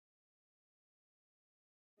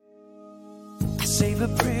Save a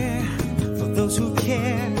prayer for those who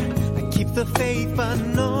care. I keep the faith, but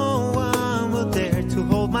no one will dare to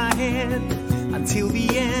hold my hand until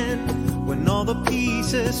the end. When all the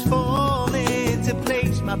pieces fall into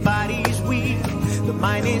place, my body's weak, the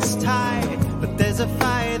mind is tired, but there's a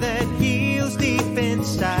fire that heals deep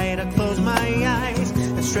inside. I close my eyes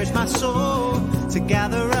and stretch my soul to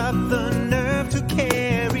gather up the nerve to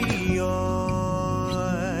carry on.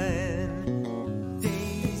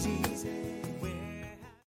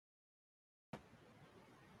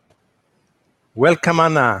 Welcome,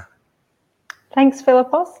 Anna. Thanks,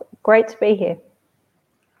 Philippos. Great to be here.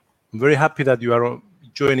 I'm very happy that you are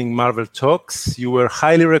joining Marvel Talks. You were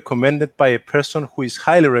highly recommended by a person who is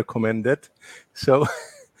highly recommended. So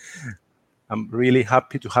I'm really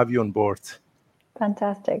happy to have you on board.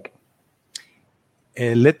 Fantastic.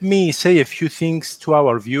 Let me say a few things to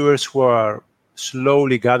our viewers who are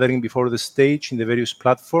slowly gathering before the stage in the various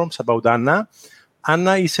platforms about Anna.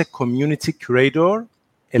 Anna is a community curator,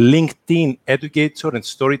 a LinkedIn educator and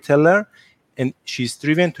storyteller, and she's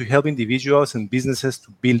driven to help individuals and businesses to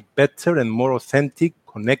build better and more authentic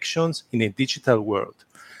connections in a digital world.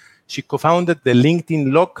 She co-founded the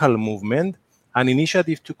LinkedIn Local movement, an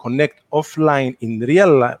initiative to connect offline and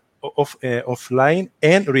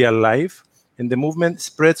real life, and the movement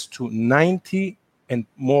spreads to 90 and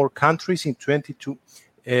more countries in 22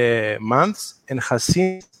 months and has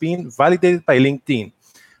since been validated by LinkedIn.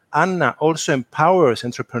 Anna also empowers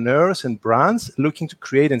entrepreneurs and brands looking to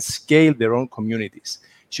create and scale their own communities.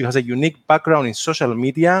 She has a unique background in social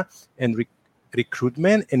media and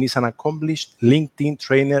recruitment and is an accomplished LinkedIn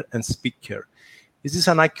trainer and speaker. Is this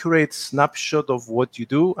an accurate snapshot of what you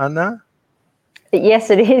do, Anna? Yes,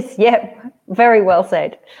 it is. Yep. Very well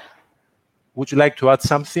said. Would you like to add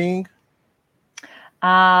something?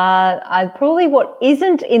 Probably what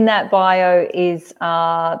isn't in that bio is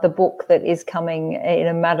the book that is coming in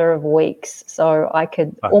a matter of weeks. So I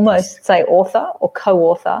could almost say author or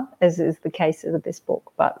co-author, as is the case of this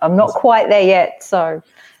book, but I'm not quite there yet. So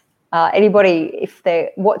anybody, if they're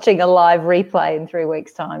watching a live replay in 3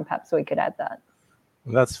 weeks' time, perhaps we could add that.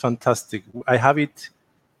 That's fantastic. I have it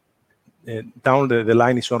down the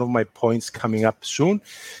line. Is one of my points coming up soon.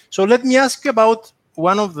 So let me ask you about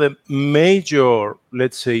one of the major,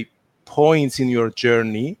 let's say, points in your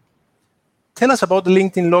journey. Tell us about the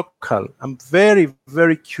LinkedIn Local. I'm very,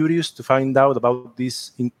 very curious to find out about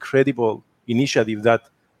this incredible initiative that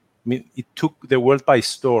it took the world by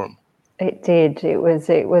storm. It did. It was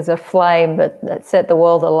a flame that set the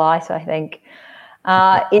world alight, I think.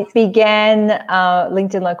 It began,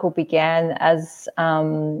 LinkedIn Local began as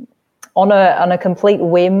on a complete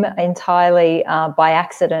whim, entirely by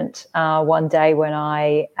accident, one day when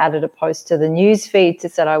I added a post to the news feed to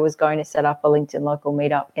say I was going to set up a LinkedIn Local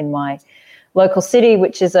meetup in my local city,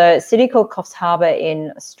 which is a city called Coffs Harbour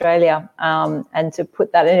in Australia. And to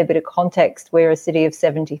put that in a bit of context, we're a city of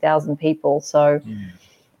 70,000 people. So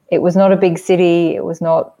it was not a big city. It was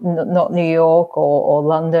not New York or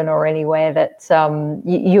London or anywhere that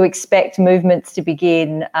you expect movements to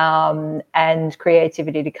begin and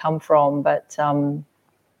creativity to come from. But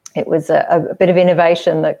it was a bit of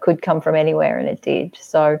innovation that could come from anywhere, and it did.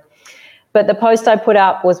 So, but the post I put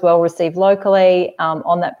up was well received locally.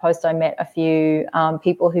 On that post, I met a few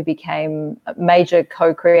people who became major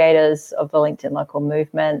co-creators of the LinkedIn Local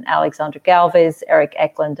movement: Alexandra Galvez, Eric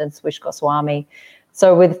Eklund, and Swish Goswami.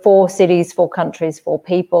 So with 4 cities, 4 countries, 4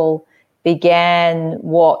 people, began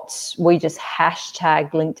what we just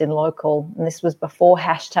hashtagged LinkedIn Local. And this was before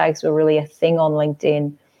hashtags were really a thing on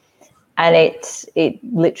LinkedIn. And it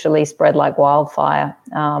literally spread like wildfire.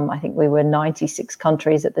 I think we were 96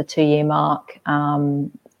 countries at the 2-year mark.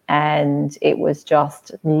 And it was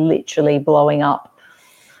just literally blowing up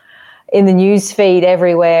in the news feed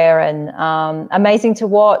everywhere, and amazing to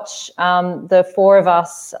watch. The 4 of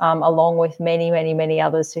us, along with many, many, many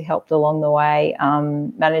others who helped along the way,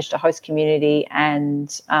 managed a host community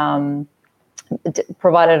and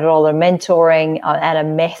provided all the mentoring and a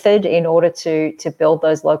method in order to build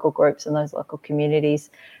those local groups and those local communities.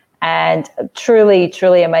 And truly,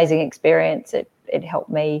 truly amazing experience. It helped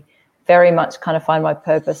me very much kind of find my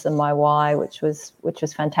purpose and my why, which was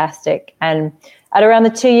fantastic. And at around the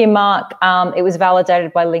 2-year mark, it was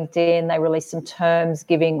validated by LinkedIn. They released some terms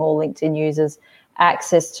giving all LinkedIn users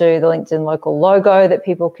access to the LinkedIn Local logo that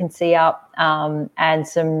people can see up, and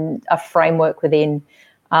a framework within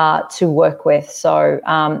to work with. So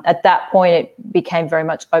at that point, it became very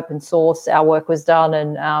much open source. Our work was done,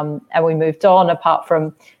 and we moved on. Apart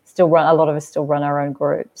from a lot of us still run our own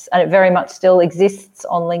groups, and it very much still exists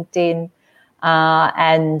on LinkedIn,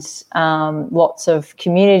 and lots of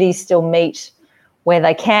communities still meet where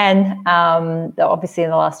they can. Obviously, in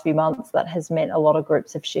the last few months, that has meant a lot of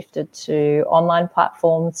groups have shifted to online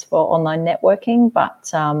platforms for online networking,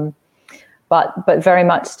 but very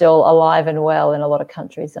much still alive and well in a lot of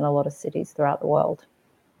countries and a lot of cities throughout the world.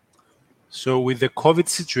 So with the COVID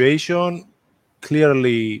situation,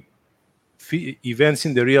 clearly events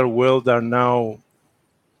in the real world are now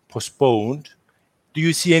postponed. Do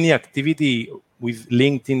you see any activity with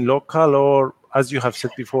LinkedIn Local, or as you have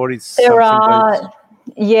said before, it's there something are else?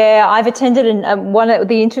 Yeah, I've attended, and one of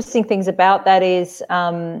the interesting things about that is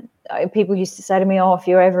people used to say to me, "Oh, if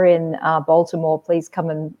you're ever in Baltimore, please come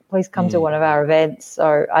to one of our events."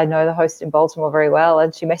 So I know the host in Baltimore very well,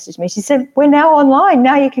 and she messaged me. She said, "We're now online.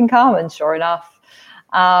 Now you can come." And sure enough,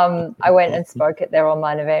 I went and spoke at their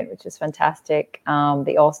online event, which is fantastic.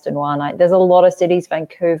 The Austin one. There's a lot of cities,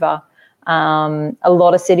 Vancouver. A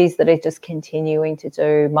lot of cities that are just continuing to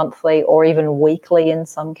do monthly or even weekly in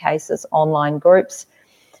some cases online groups.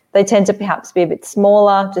 They tend to perhaps be a bit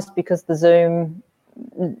smaller just because the Zoom,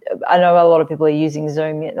 I know a lot of people are using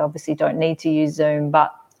Zoom, you obviously don't need to use Zoom,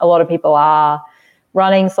 but a lot of people are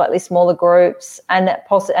running slightly smaller groups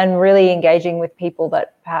and really engaging with people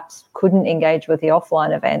that perhaps couldn't engage with the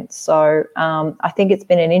offline events. So I think it's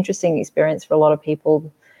been an interesting experience for a lot of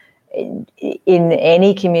people in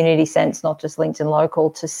any community sense, not just LinkedIn Local,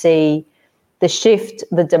 to see the shift,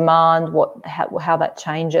 the demand, how that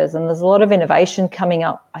changes. And there's a lot of innovation coming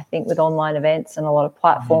up, I think, with online events and a lot of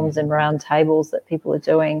platforms and round tables that people are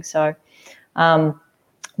doing. So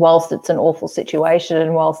whilst it's an awful situation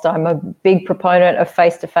and whilst I'm a big proponent of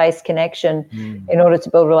face-to-face connection in order to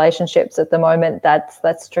build relationships at the moment,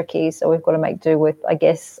 that's tricky. So we've got to make do with, I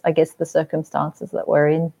guess the circumstances that we're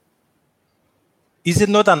in. Is it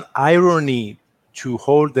not an irony to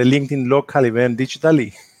hold the LinkedIn Local event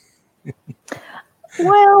digitally?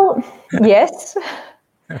 Well, yes.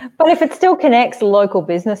 But if it still connects local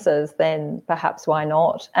businesses, then perhaps why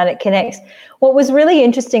not? And it connects. What was really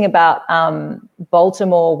interesting about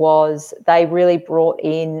Baltimore was they really brought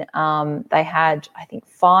in, they had, I think,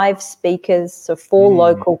 5 speakers, so 4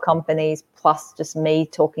 local companies plus just me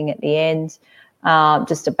talking at the end,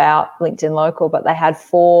 just about LinkedIn Local. But they had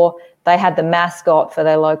 4. They had the mascot for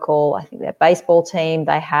their local, I think, their baseball team.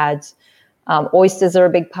 They had oysters are a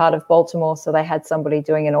big part of Baltimore, so they had somebody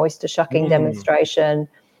doing an oyster shucking demonstration.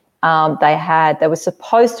 They were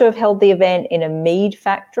supposed to have held the event in a mead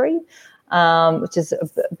factory, which is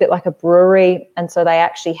a bit like a brewery. And so they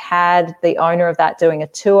actually had the owner of that doing a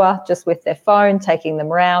tour just with their phone, taking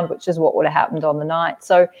them around, which is what would have happened on the night.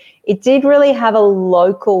 So it did really have a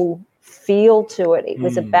local feel to it. It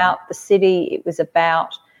was about the city. It was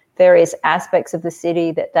about various aspects of the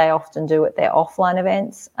city that they often do at their offline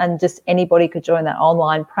events, and just anybody could join that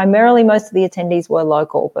online. Primarily, most of the attendees were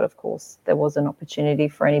local, but of course there was an opportunity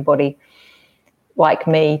for anybody like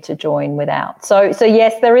me to join without. So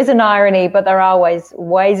yes, there is an irony, but there are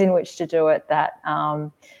ways in which to do it that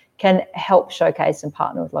can help showcase and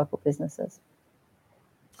partner with local businesses.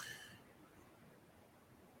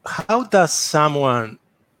 How does someone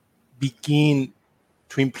begin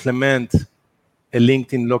to implement a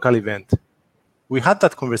LinkedIn Local event? We had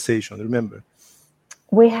that conversation, remember?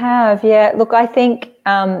 We have, yeah. Look, I think,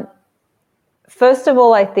 first of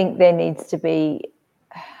all, I think there needs to be,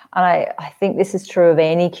 and I think this is true of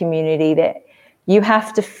any community, that you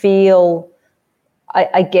have to feel,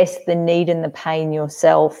 I guess, the need and the pain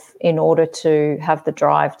yourself in order to have the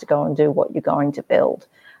drive to go and do what you're going to build.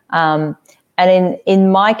 And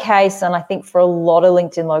in my case, and I think for a lot of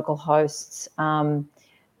LinkedIn Local hosts,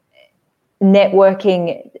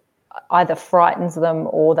 networking either frightens them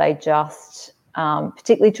or they just,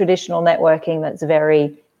 particularly traditional networking that's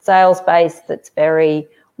very sales-based, that's very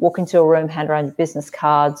walk into a room, hand around your business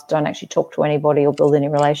cards, don't actually talk to anybody or build any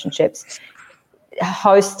relationships.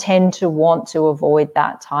 Hosts tend to want to avoid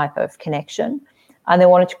that type of connection, and they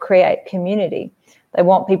want to create community. They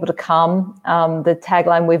want people to come. The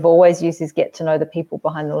tagline we've always used is get to know the people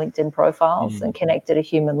behind the LinkedIn profiles and connect at a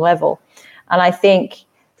human level. And I think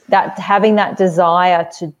that having that desire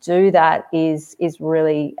to do that is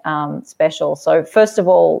really special. So first of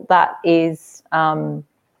all, that is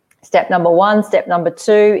step number 1. Step number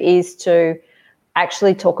 2 is to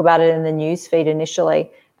actually talk about it in the newsfeed initially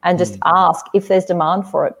and just ask if there's demand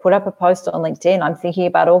for it. Put up a post on LinkedIn. I'm thinking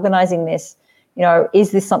about organizing this.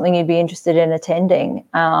 Is this something you'd be interested in attending?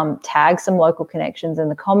 Tag some local connections in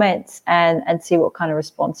the comments and see what kind of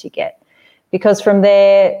response you get. Because from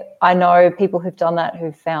there, I know people who've done that,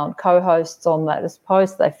 who've found co-hosts on that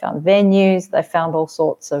post, they've found venues, they've found all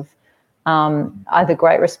sorts of either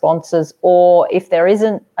great responses, or if there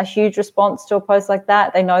isn't a huge response to a post like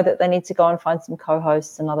that, they know that they need to go and find some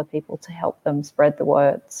co-hosts and other people to help them spread the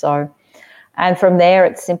word. So, and from there,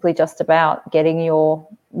 it's simply just about getting your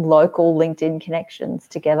local LinkedIn connections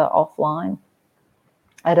together offline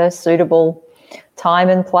at a suitable time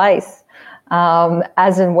and place,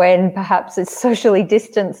 as and when perhaps it's socially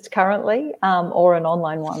distanced currently, or an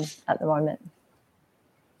online one at the moment.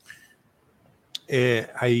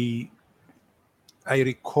 I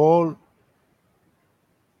recall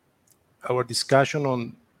our discussion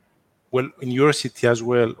on, well, in your city as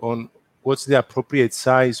well, on what's the appropriate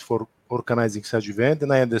size for organizing such event.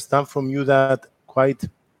 And I understand from you that, quite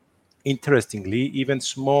interestingly, even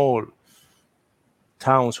small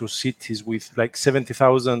towns or cities with like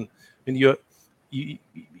 70,000, and you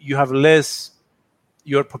have less,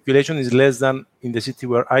 your population is less than in the city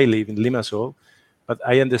where I live, in Limassol. But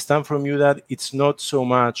I understand from you that it's not so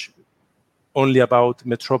much only about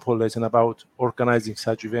metropolis and about organizing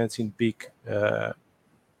such events in big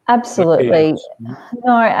Absolutely.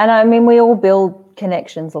 No, and I mean, we all build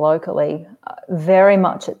connections locally. Very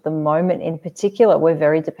much at the moment in particular, we're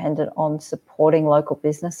very dependent on supporting local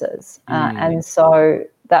businesses. And so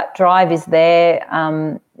that drive is there.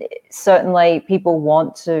 Certainly people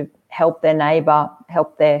want to help their neighbour,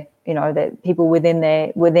 help their, the people within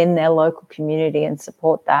their local community and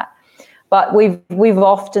support that. But we've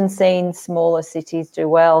often seen smaller cities do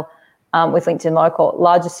well with LinkedIn Local.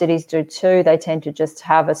 Larger cities do too. They tend to just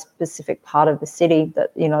have a specific part of the city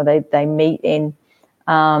that they meet in,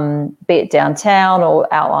 be it downtown or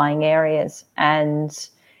outlying areas, and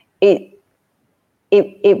it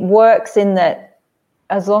works in that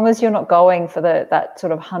as long as you're not going for that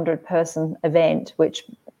sort of 100-person event, which,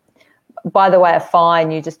 by the way, are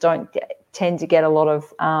fine. You just don't tend to get a lot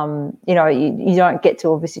of, you don't get to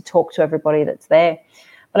obviously talk to everybody that's there.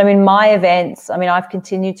 But I mean, my events, I've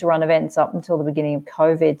continued to run events up until the beginning of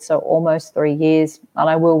COVID, so almost 3 years, and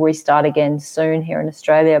I will restart again soon here in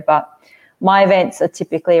Australia. But my events are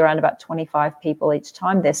typically around about 25 people each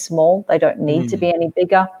time. They're small. They don't need to be any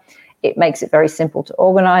bigger. It makes it very simple to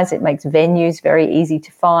organize. It makes venues very easy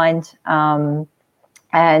to find. And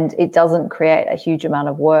it doesn't create a huge amount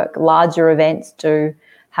of work. Larger events do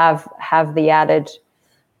have the added,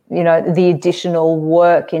 the additional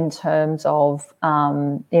work in terms of,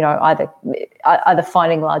 either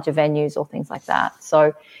finding larger venues or things like that.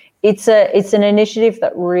 So it's an initiative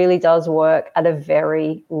that really does work at a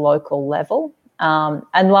very local level.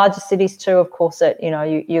 And larger cities too, of course,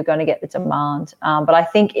 you're going to get the demand. But I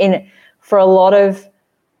think for a lot of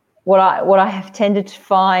what I have tended to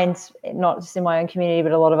find, not just in my own community,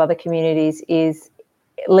 but a lot of other communities, is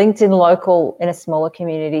LinkedIn Local in a smaller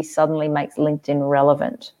community suddenly makes LinkedIn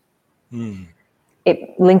relevant.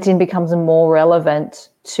 LinkedIn becomes more relevant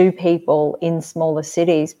to people in smaller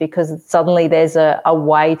cities because suddenly there's a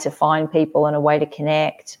way to find people and a way to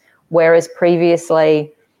connect, whereas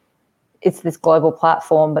previously it's this global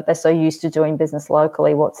platform, but they're so used to doing business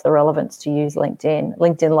locally. What's the relevance to use LinkedIn?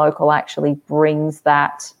 LinkedIn Local actually brings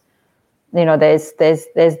that. There's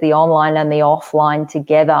the online and the offline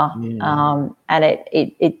together, and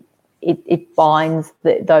it binds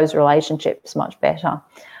those relationships much better,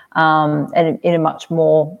 and in a much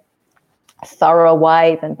more thorough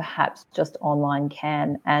way than perhaps just online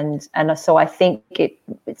can. And so I think it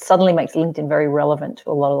suddenly makes LinkedIn very relevant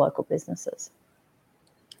to a lot of local businesses.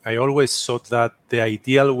 I always thought that the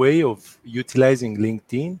ideal way of utilizing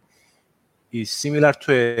LinkedIn is similar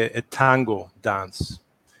to a tango dance.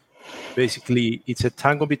 Basically, it's a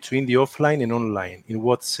tango between the offline and online. In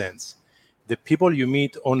what sense? The people you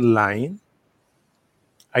meet online,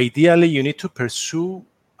 ideally you need to pursue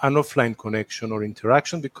an offline connection or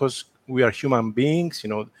interaction because we are human beings.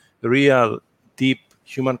 The real deep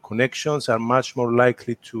human connections are much more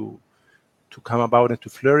likely to come about and to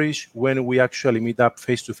flourish when we actually meet up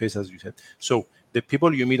face-to-face, as you said. So the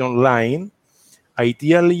people you meet online,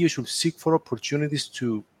 ideally you should seek for opportunities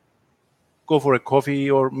to go for a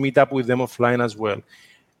coffee or meet up with them offline as well.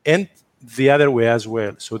 And the other way as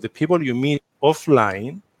well. So the people you meet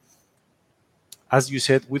offline, as you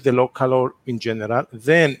said, with the local or in general,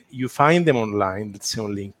 then you find them online, let's say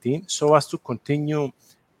on LinkedIn, so as to continue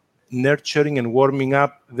nurturing and warming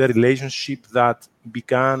up the relationship that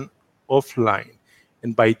began offline.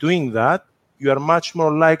 And by doing that, you are much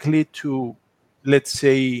more likely to, let's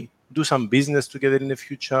say, do some business together in the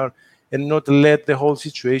future and not let the whole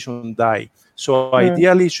situation die. So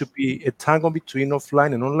ideally, it should be a tango between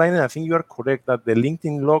offline and online. And I think you are correct that the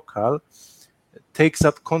LinkedIn Local takes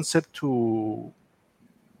that concept to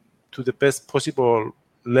the best possible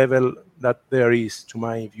level that there is, to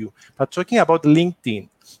my view. But talking about LinkedIn,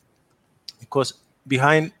 because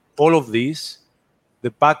behind all of this,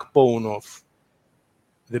 the backbone of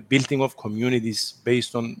the building of communities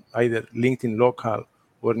based on either LinkedIn Local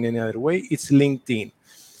or in any other way, it's LinkedIn.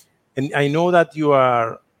 And I know that you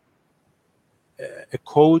are a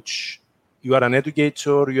coach, you are an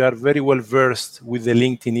educator, you are very well versed with the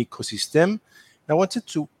LinkedIn ecosystem. I wanted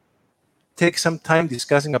to take some time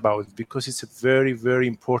discussing about it because it's a very, very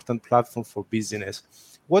important platform for business.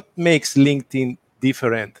 What makes LinkedIn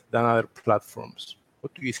different than other platforms?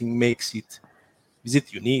 What do you think makes it? Is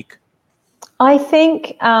it unique? I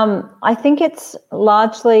think it's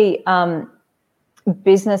largely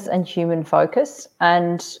business and human focus,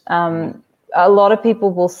 and a lot of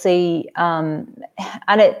people will see, and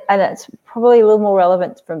it's probably a little more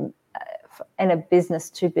relevant from in a business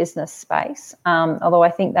to business space. Although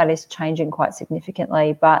I think that is changing quite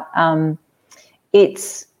significantly, but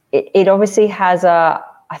it obviously has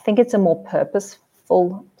I think it's a more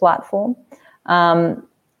purposeful platform.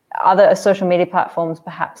 Other social media platforms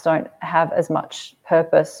perhaps don't have as much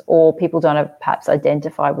purpose, or people don't perhaps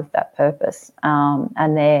identify with that purpose,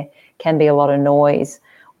 and there can be a lot of noise.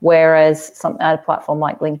 Whereas a platform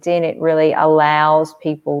like LinkedIn, it really allows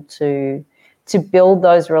people to build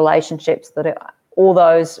those relationships that are all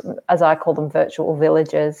those, as I call them, virtual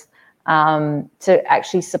villages, to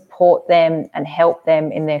actually support them and help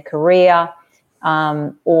them in their career,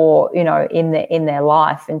 or in their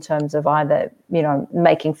life, in terms of either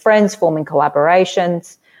making friends, forming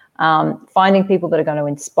collaborations, finding people that are going to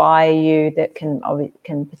inspire you, that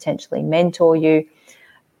can potentially mentor you,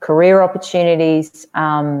 career opportunities,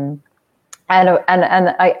 and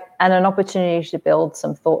an opportunity to build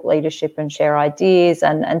some thought leadership and share ideas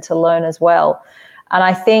and to learn as well. And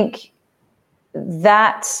I think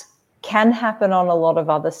that can happen on a lot of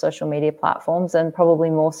other social media platforms, and probably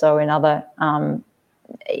more so in other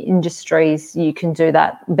industries. You can do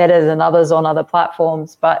that better than others on other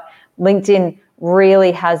platforms, but LinkedIn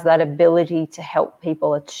really has that ability to help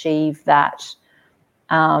people achieve that,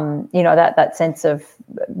 that sense of,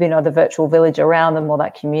 the virtual village around them, or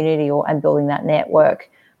that community, and building that network.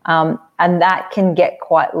 And that can get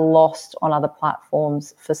quite lost on other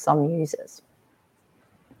platforms for some users.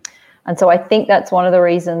 And so I think that's one of the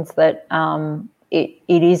reasons that it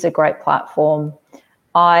is a great platform.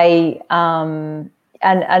 And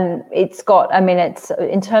it's got, it's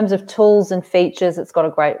in terms of tools and features, it's got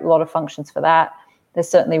a lot of functions for that. There's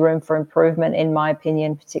certainly room for improvement, in my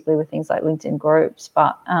opinion, particularly with things like LinkedIn groups.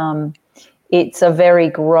 But it's a very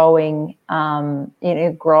growing and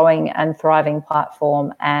thriving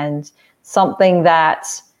platform, and something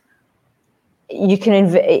that you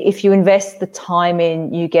can, if you invest the time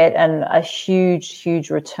in, you get a huge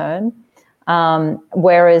return.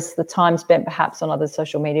 Whereas the time spent perhaps on other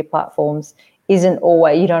social media platforms you don't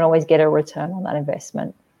always get a return on that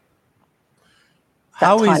investment.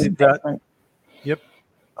 How is it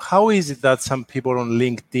that some people on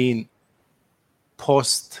LinkedIn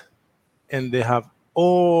post and they have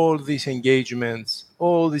all these engagements,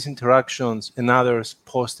 all these interactions, and others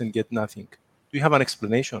post and get nothing? Do you have an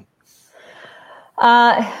explanation?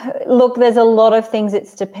 Look, there's a lot of things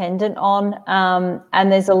it's dependent on,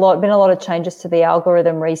 and there's been a lot of changes to the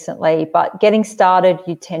algorithm recently. But getting started,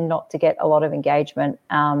 you tend not to get a lot of engagement,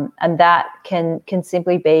 and that can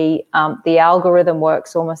simply be the algorithm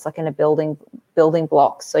works almost like in a building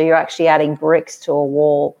blocks. So you're actually adding bricks to a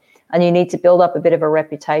wall, and you need to build up a bit of a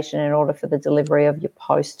reputation in order for the delivery of your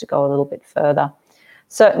post to go a little bit further.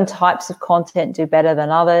 Certain types of content do better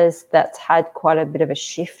than others. That's had quite a bit of a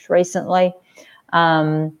shift recently.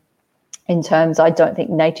 In terms, I don't think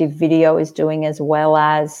native video is doing as well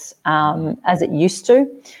as it used to,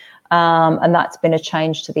 and that's been a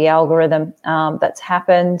change to the algorithm that's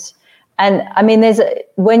happened. And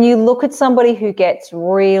when you look at somebody who gets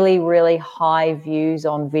really, really high views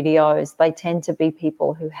on videos, they tend to be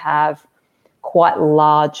people who have quite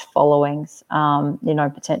large followings,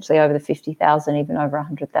 potentially over the 50,000, even over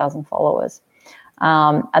 100,000 followers,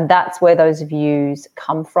 and that's where those views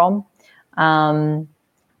come from.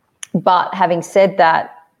 But having said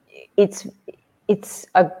that, if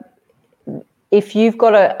you've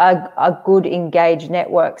got a good engaged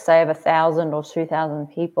network, say of 1,000 or 2,000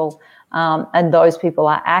 people, and those people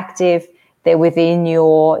are active, they're within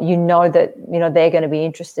that they're going to be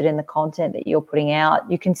interested in the content that you're putting out,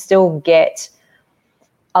 you can still get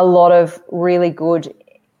a lot of really good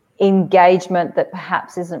engagement that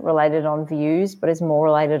perhaps isn't related on views, but is more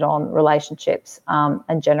related on relationships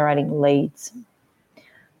and generating leads.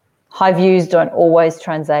 High views don't always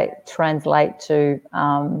translate to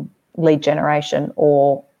lead generation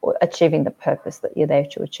or achieving the purpose that you're there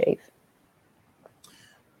to achieve.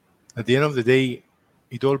 At the end of the day,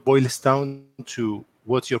 it all boils down to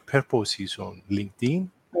what your purpose is on LinkedIn,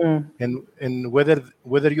 and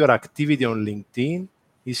whether your activity on LinkedIn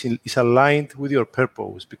is aligned with your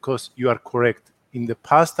purpose. Because you are correct. In the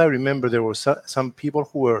past, I remember there were some people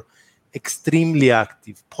who were extremely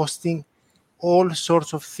active, posting all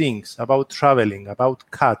sorts of things about traveling, about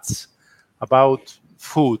cats, about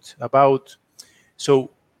food,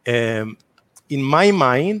 so in my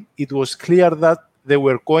mind, it was clear that they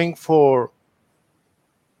were going for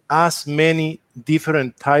as many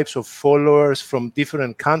different types of followers from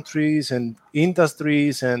different countries and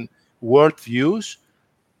industries and worldviews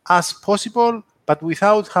as possible, but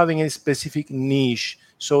without having a specific niche.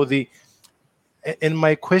 And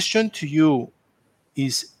my question to you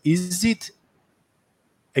is it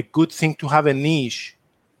a good thing to have a niche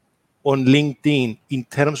on LinkedIn in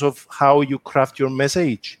terms of how you craft your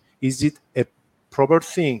message? Is it a proper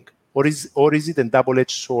thing, or is it a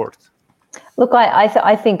double-edged sword? Look,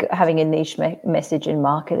 I think having a niche message in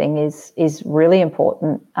marketing is really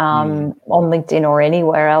important on LinkedIn or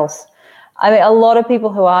anywhere else. I mean, a lot of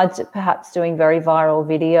people who are perhaps doing very viral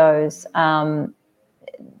videos,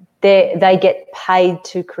 they get paid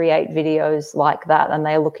to create videos like that, and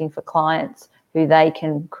they're looking for clients who they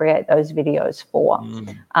can create those videos for.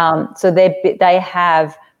 So they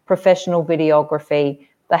have professional videography.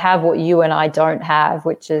 They have what you and I don't have,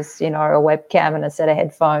 which is, a webcam and a set of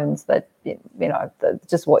headphones that,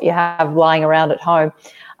 just what you have lying around at home.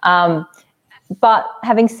 But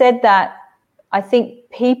having said that, I think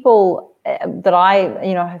people that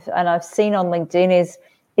I've seen on LinkedIn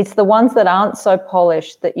it's the ones that aren't so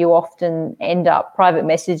polished that you often end up private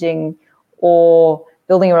messaging or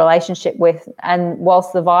building a relationship with. And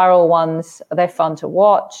whilst the viral ones, they're fun to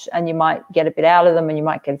watch and you might get a bit out of them and you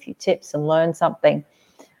might get a few tips and learn something,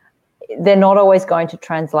 they're not always going to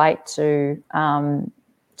translate to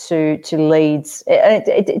leads.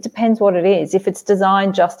 It depends what it is. If it's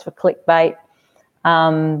designed just for clickbait,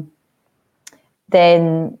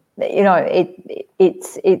 then it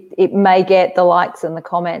may get the likes and the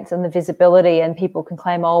comments and the visibility, and people can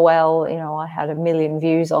claim, oh well, I had 1 million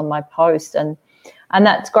views on my post, and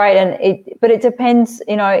that's great. But it depends,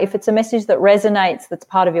 if it's a message that resonates, that's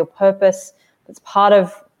part of your purpose, that's part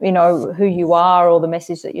of who you are, or the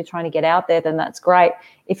message that you're trying to get out there, then that's great.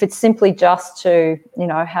 If it's simply just to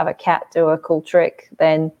have a cat do a cool trick,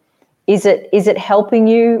 then is it helping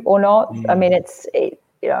you or not? I mean,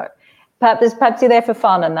 perhaps you're there for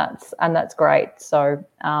fun, and that's great. So,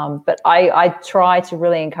 but I try to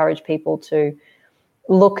really encourage people to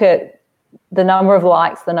look at the number of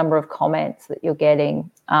likes, the number of comments that you're getting,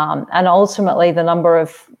 and ultimately the number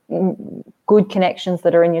of good connections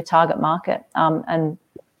that are in your target market, and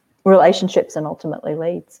relationships, and ultimately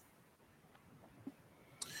leads.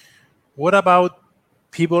 What about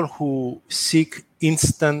people who seek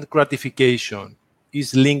instant gratification?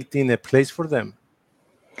 Is LinkedIn a place for them?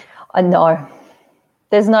 No,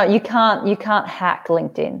 there's no. You can't hack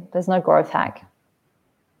LinkedIn. There's no growth hack.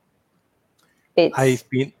 Please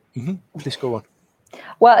go on.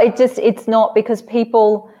 Well, it's not, because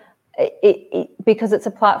people, because it's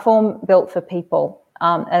a platform built for people,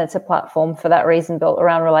 and it's a platform for that reason built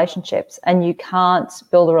around relationships. And you can't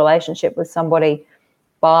build a relationship with somebody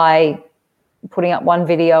by putting up one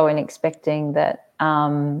video and expecting that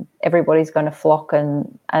everybody's going to flock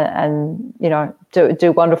and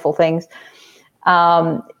do wonderful things.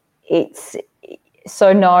 The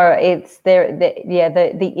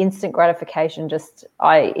instant gratification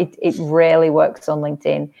it rarely works on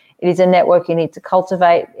LinkedIn. It is a network you need to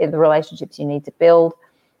cultivate, the relationships you need to build.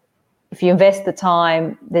 If you invest the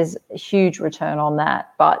time, there's a huge return on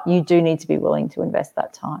that, but you do need to be willing to invest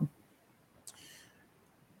that time.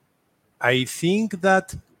 I think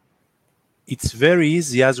that it's very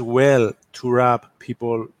easy as well to rub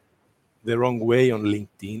people the wrong way on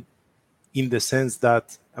LinkedIn, in the sense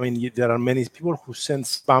that, there are many people who send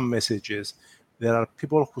spam messages. There are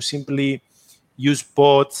people who simply use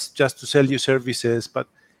bots just to sell you services. But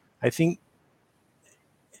I think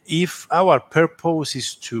if our purpose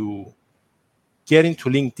is to get into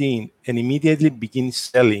LinkedIn and immediately begin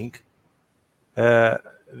selling,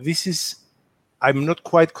 I'm not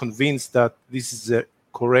quite convinced that this is a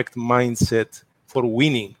correct mindset for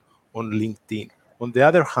winning on LinkedIn. On the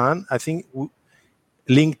other hand, I think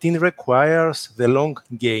LinkedIn requires the long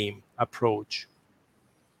game approach.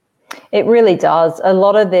 It really does. A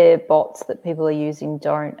lot of the bots that people are using they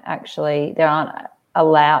aren't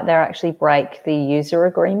allowed. They actually break the user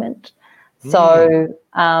agreement. So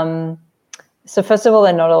first of all,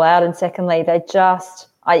 they're not allowed, and secondly,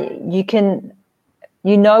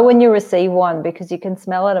 when you receive one, because you can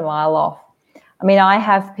smell it a mile off. I mean, I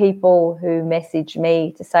have people who message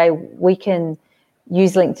me to say, we can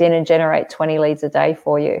use LinkedIn and generate 20 leads a day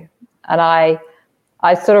for you. And I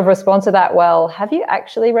sort of respond to that, well, have you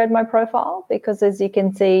actually read my profile? Because as you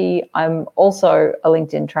can see, I'm also a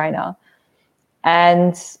LinkedIn trainer.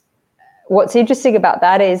 And what's interesting about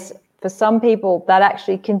that is for some people that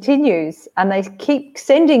actually continues and they keep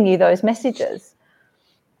sending you those messages.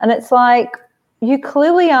 And it's like, you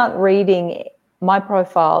clearly aren't reading my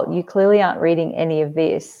profile. You clearly aren't reading any of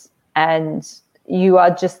this. And you are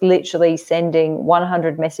just literally sending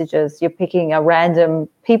 100 messages. You're picking a random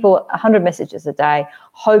people, 100 messages a day,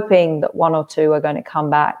 hoping that one or two are going to come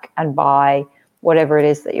back and buy whatever it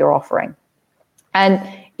is that you're offering. And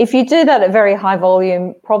if you do that at very high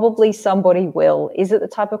volume, probably somebody will. Is it the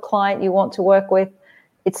type of client you want to work with?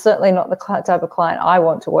 It's certainly not the type of client I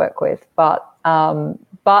want to work with. But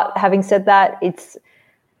having said that,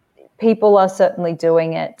 people are certainly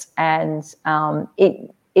doing it, and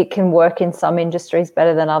it can work in some industries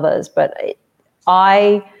better than others. But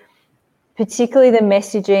particularly the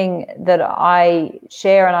messaging that I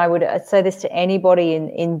share, and I'd say this to anybody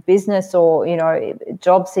in business or,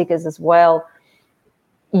 job seekers as well,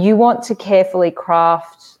 you want to carefully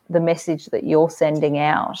craft the message that you're sending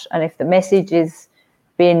out. And if the message is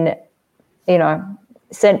been,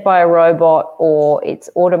 sent by a robot or it's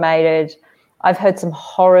automated, I've heard some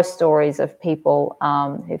horror stories of people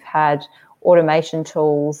who've had automation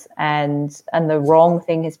tools and the wrong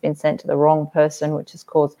thing has been sent to the wrong person, which has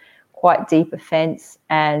caused quite deep offense.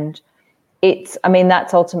 And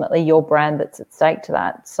that's ultimately your brand that's at stake to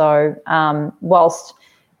that. So whilst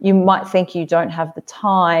you might think you don't have the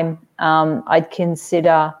time, I'd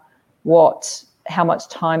consider how much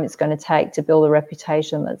time it's going to take to build a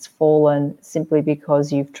reputation that's fallen simply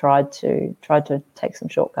because you've tried to take some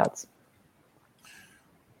shortcuts.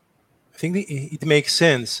 I think it makes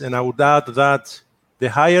sense, and I would add that the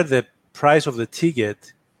higher the price of the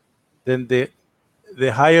ticket, then the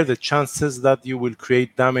higher the chances that you will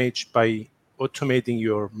create damage by automating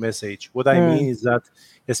your message. What I mean is that,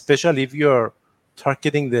 especially if you're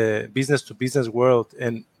targeting the business-to-business world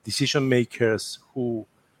and decision makers who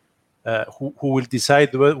will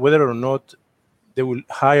decide whether or not they will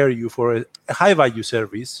hire you for a high-value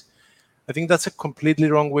service, I think that's a completely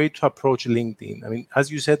wrong way to approach LinkedIn. I mean,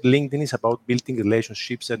 as you said, LinkedIn is about building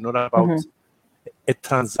relationships and not about a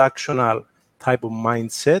transactional type of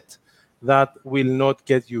mindset that will not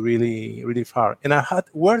get you really, really far. And I had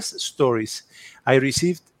worse stories. I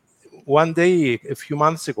received one day, a few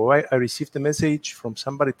months ago, I received a message from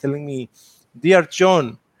somebody telling me, "Dear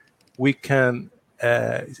John, we can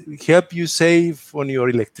help you save on your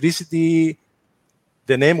electricity."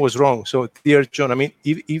 The name was wrong. So, "Dear John," I mean,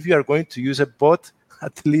 if you are going to use a bot,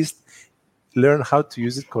 at least learn how to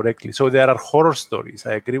use it correctly. So there are horror stories.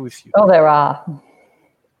 I agree with you. Oh, there are.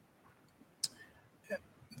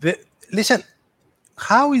 Listen,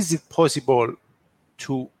 how is it possible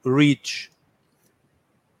to reach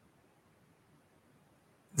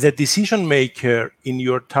the decision maker in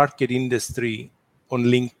your target industry on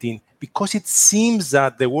LinkedIn? Because it seems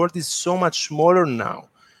that the world is so much smaller now.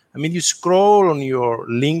 I mean, you scroll on your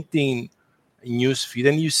LinkedIn newsfeed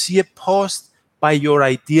and you see a post by your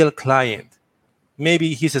ideal client.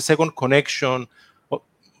 Maybe he's a second connection.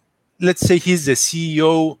 Let's say he's the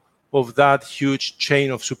CEO of that huge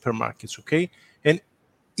chain of supermarkets, okay? And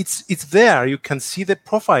it's there. You can see the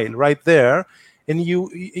profile right there, and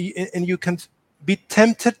you can be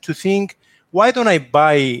tempted to think, why don't I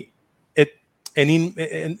buy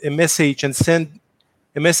a message and send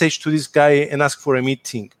a message to this guy and ask for a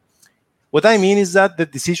meeting? What I mean is that the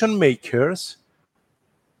decision makers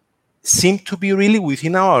seem to be really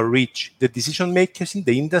within our reach, the decision makers in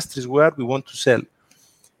the industries where we want to sell.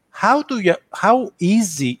 How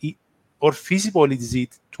easy or feasible is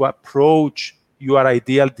it to approach your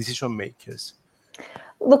ideal decision makers?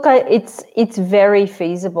 Look, it's very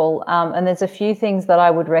feasible, and there's a few things that I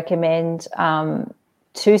would recommend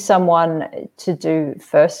to someone to do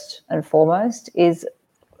first and foremost is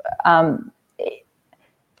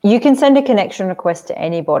you can send a connection request to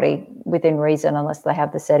anybody within reason, unless they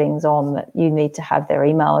have the settings on that you need to have their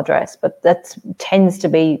email address. But that tends to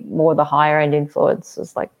be more the higher end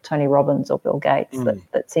influencers like Tony Robbins or Bill Gates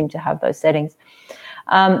that seem to have those settings.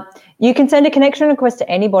 You can send a connection request to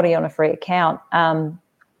anybody on a free account.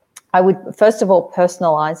 I would, first of all,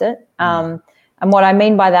 personalize it. And what I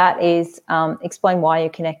mean by that is explain why you're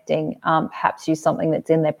connecting, perhaps use something that's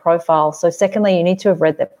in their profile. So secondly, you need to have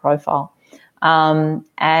read their profile.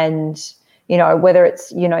 And, whether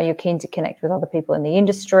it's, you're keen to connect with other people in the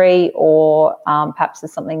industry or perhaps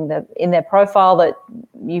there's something that in their profile that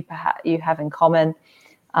you have in common.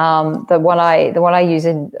 The one I use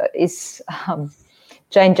is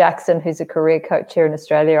Jane Jackson, who's a career coach here in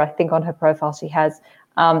Australia. I think on her profile she has,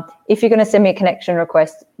 if you're going to send me a connection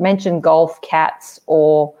request, mention golf, cats,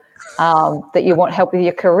 or that you want help with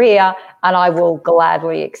your career, and I will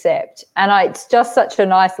gladly accept. And it's just such a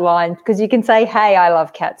nice line, because you can say, hey, I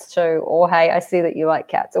love cats too, or hey, I see that you like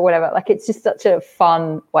cats, or whatever. Like, it's just such a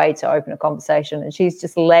fun way to open a conversation. And she's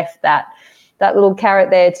just left that little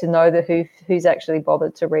carrot there to know that who's actually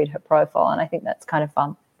bothered to read her profile. And I think that's kind of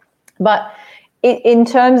fun. But in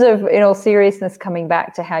terms of, in all seriousness, coming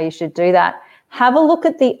back to how you should do that, have a look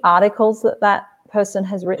at the articles that person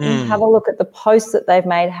has written, have a look at the posts that they've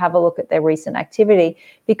made, have a look at their recent activity,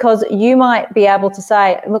 because you might be able to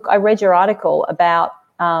say, look, I read your article about,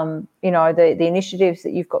 the initiatives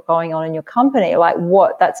that you've got going on in your company. Like,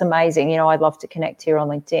 that's amazing. I'd love to connect here on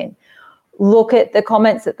LinkedIn. Look at the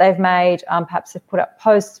comments that they've made. Perhaps they've put up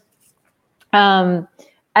posts. And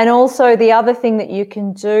also the other thing that you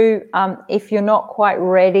can do, if you're not quite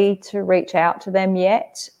ready to reach out to them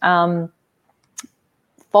yet,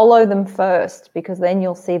 follow them first, because then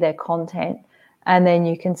you'll see their content, and then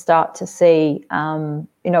you can start to see,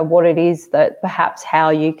 what it is that perhaps how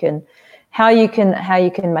you can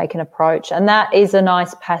make an approach. And that is a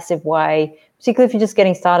nice passive way, particularly if you're just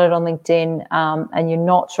getting started on LinkedIn, and you're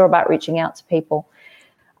not sure about reaching out to people.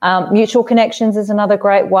 Mutual connections is another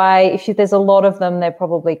great way. If there's a lot of them, they're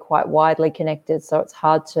probably quite widely connected, so it's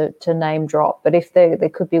hard to name drop. But if there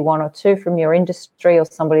could be one or two from your industry or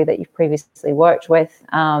somebody that you've previously worked with,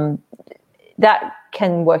 that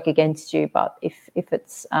can work against you. But if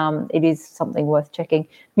it is something worth checking.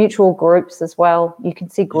 Mutual groups as well. You can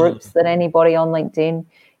see groups that anybody on LinkedIn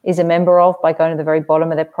is a member of by going to the very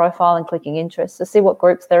bottom of their profile and clicking interests to see what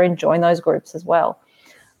groups they're in. Join those groups as well.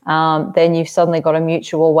 Then you've suddenly got a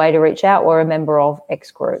mutual way to reach out. We're a member of X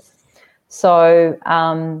group. So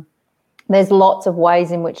there's lots of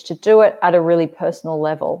ways in which to do it at a really personal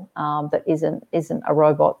level, that isn't a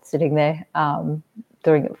robot sitting there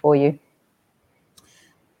doing it for you.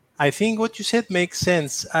 I think what you said makes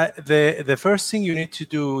sense. The first thing you need to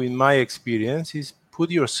do, in my experience, is put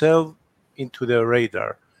yourself into the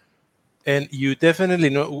radar. And you definitely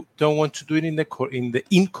don't want to do it in the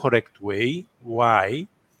incorrect way. Why?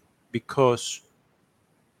 Because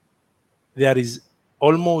there is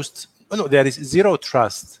zero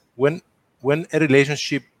trust when a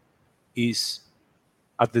relationship is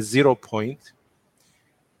at the 0 point.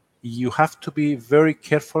 You have to be very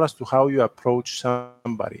careful as to how you approach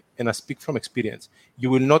somebody. And I speak from experience.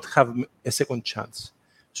 You will not have a second chance.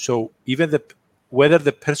 So even whether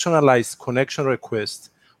the personalized connection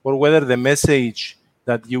request or whether the message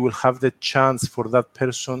that you will have the chance for that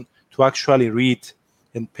person to actually read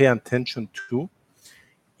and pay attention to,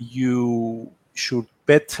 you should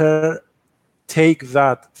better take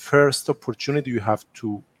that first opportunity you have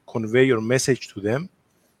to convey your message to them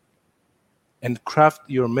and craft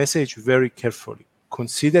your message very carefully,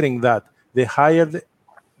 considering that the higher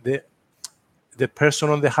the person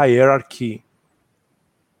on the hierarchy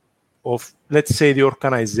of, let's say, the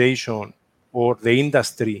organization or the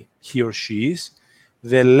industry he or she is,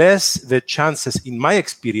 the less the chances, in my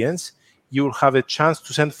experience, you'll have a chance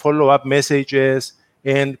to send follow-up messages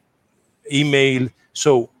and email.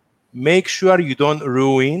 So make sure you don't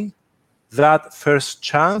ruin that first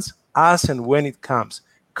chance as and when it comes.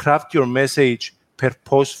 Craft your message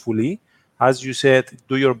purposefully. As you said,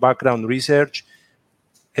 do your background research,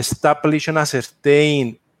 establish and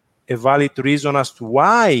ascertain a valid reason as to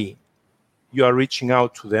why you are reaching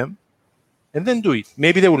out to them, and then do it.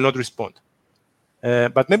 Maybe they will not respond,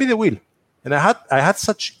 but maybe they will. And I had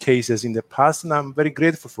such cases in the past, and I'm very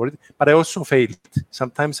grateful for it. But I also failed.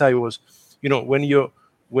 Sometimes I was, when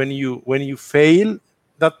you fail,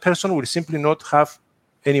 that person will simply not have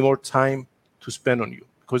any more time to spend on you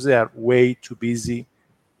because they are way too busy.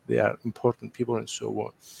 They are important people and so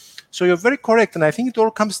on. So you're very correct, and I think it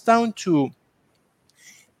all comes down to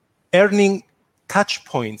earning touch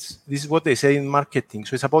points. This is what they say in marketing.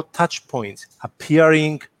 So it's about touch points,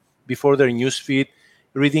 appearing before their newsfeed,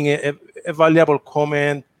 reading a valuable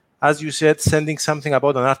comment, as you said, sending something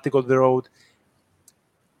about an article they wrote,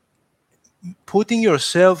 putting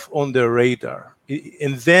yourself on the radar,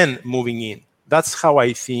 and then moving in. That's how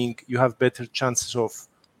I think you have better chances of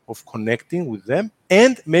connecting with them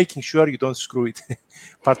and making sure you don't screw it.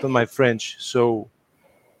 Pardon my French. So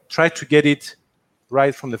try to get it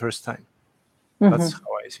right from the first time. Mm-hmm. That's how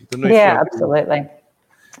I see it. Yeah, absolutely.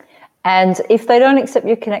 And if they don't accept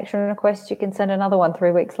your connection request, you can send another one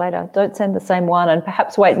 3 weeks later. Don't send the same one, and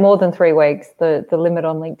perhaps wait more than 3 weeks. The limit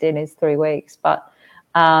on LinkedIn is 3 weeks. But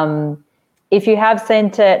if you have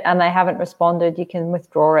sent it and they haven't responded, you can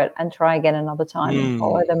withdraw it and try again another time and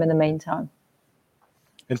follow them in the meantime.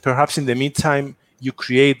 And perhaps in the meantime, you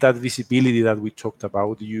create that visibility that we talked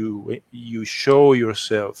about. You show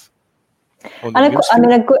yourself.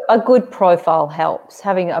 And a good profile helps.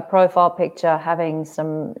 Having a profile picture, having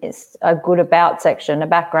a good about section, a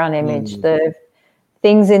background image, the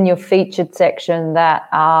things in your featured section that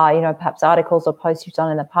are, perhaps articles or posts you've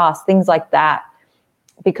done in the past, things like that.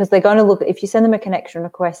 Because they're going to look, if you send them a connection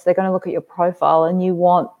request, they're going to look at your profile and you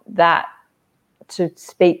want that to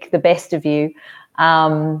speak the best of you,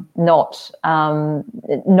 not a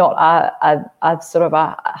sort of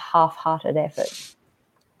a half-hearted effort.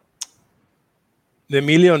 The $1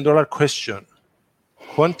 million question,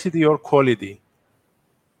 quantity or quality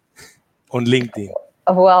on LinkedIn?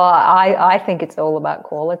 Well, I think it's all about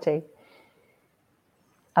quality.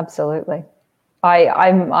 Absolutely.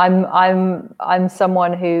 I'm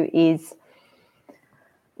someone who is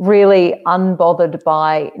really unbothered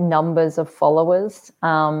by numbers of followers.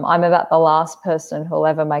 I'm about the last person who'll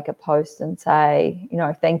ever make a post and say,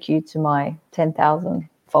 thank you to my 10,000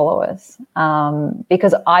 followers,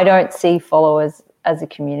 because I don't see followers as a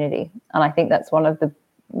community. And I think that's one of the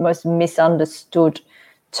most misunderstood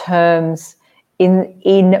terms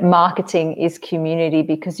in marketing is community,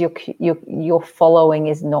 because your following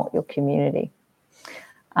is not your community.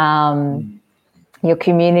 Your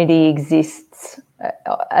community exists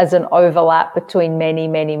as an overlap between many,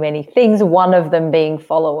 many, many things, one of them being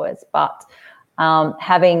followers. But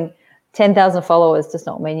having 10,000 followers does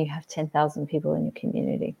not mean you have 10,000 people in your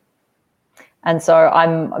community. And so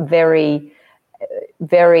I'm very,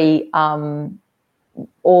 very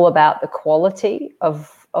all about the quality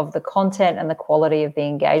of the content and the quality of the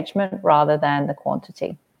engagement rather than the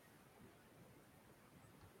quantity.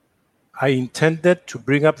 I intended to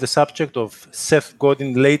bring up the subject of Seth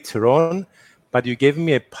Godin later on, but you gave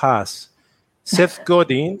me a pass. Seth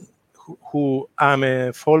Godin, who I'm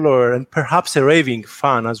a follower and perhaps a raving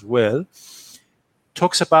fan as well,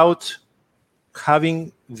 talks about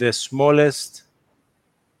having the smallest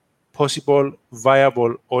possible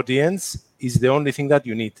viable audience is the only thing that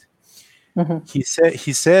you need. Mm-hmm.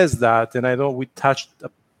 He says that, and I know we touched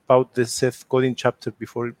about the Seth Godin chapter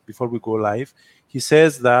before we go live. He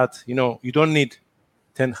says that, you don't need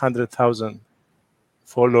 100,000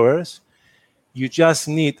 followers. You just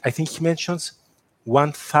need, I think he mentions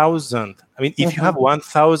 1,000. I mean, if you have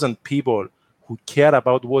 1,000 people who care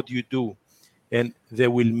about what you do, and they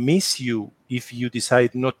will miss you if you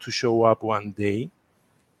decide not to show up one day,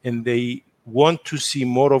 and they want to see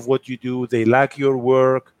more of what you do, they like your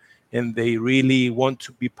work, and they really want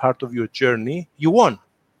to be part of your journey, you won.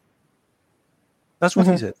 That's what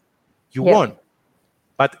he said. You won.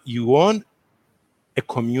 But you want a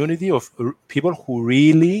community of people who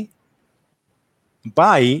really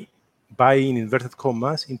buy in inverted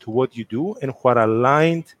commas into what you do and who are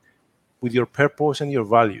aligned with your purpose and your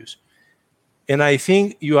values. And I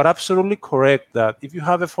think you are absolutely correct that if you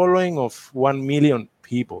have a following of 1 million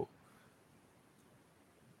people,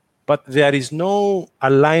 but there is no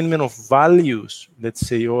alignment of values, let's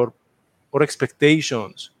say, or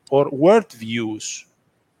expectations or worldviews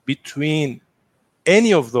between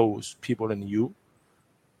any of those people and you,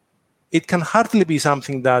 it can hardly be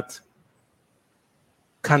something that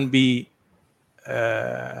can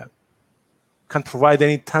provide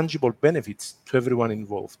any tangible benefits to everyone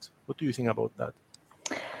involved. What do you think about that?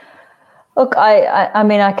 Look, I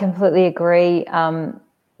mean, I completely agree.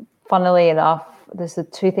 Funnily enough, there's the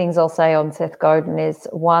two things I'll say on Seth Godin is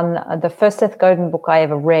one, the first Seth Godin book I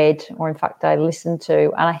ever read, or in fact I listened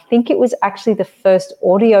to, and I think it was actually the first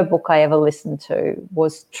audio book I ever listened to,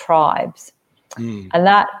 was Tribes. And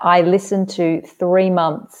that I listened to 3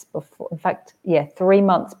 months before, 3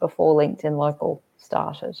 months before LinkedIn Local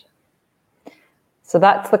started. So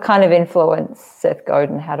that's the kind of influence Seth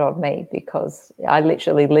Godin had on me, because I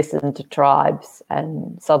literally listened to Tribes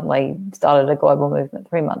and suddenly started a global movement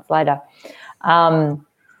 3 months later.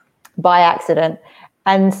 By accident.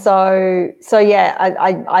 And so yeah,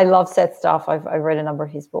 I love Seth's stuff. I've read a number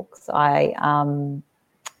of his books.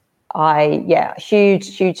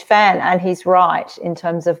 Huge fan. And he's right in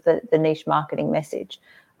terms of the niche marketing message.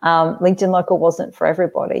 LinkedIn Local wasn't for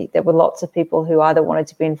everybody. There were lots of people who either wanted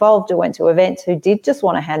to be involved or went to events who did just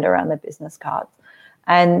want to hand around their business cards.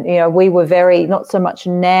 And, we were very, not so much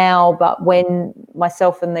now, but when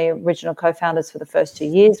myself and the original co-founders for the first 2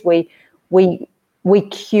 years, we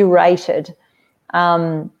curated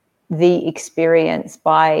the experience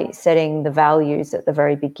by setting the values at the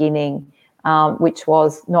very beginning, which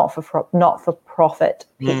was not for profit,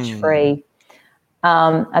 pitch free,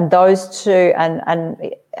 and those two, and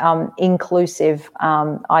inclusive,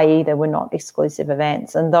 i.e. there were not exclusive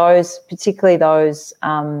events. And those, particularly those,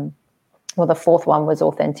 well, the fourth one was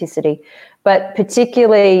authenticity, but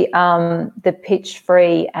particularly the Pitch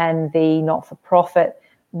Free and the not-for-profit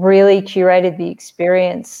really curated the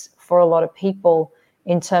experience for a lot of people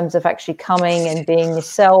in terms of actually coming and being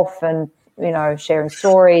yourself and, sharing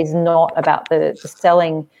stories, not about the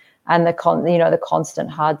selling and the constant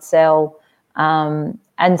hard sell.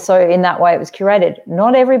 And so in that way it was curated.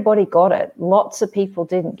 Not everybody got it. Lots of people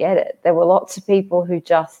didn't get it. There were lots of people who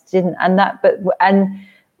just didn't. And that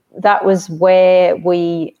was where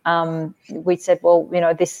we said, well,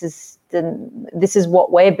 this is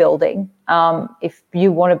what we're building. If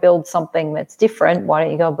you want to build something that's different, why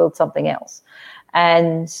don't you go build something else?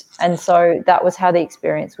 And so that was how the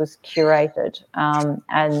experience was curated.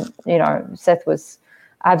 And Seth was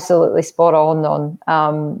absolutely spot on,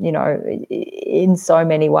 in so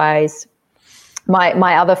many ways.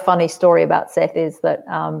 My other funny story about Seth is that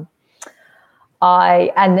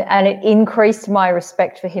it increased my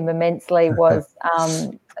respect for him immensely was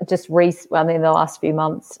in the last few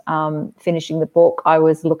months, finishing the book, I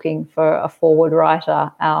was looking for a forward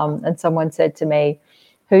writer, and someone said to me,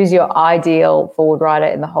 who's your ideal forward writer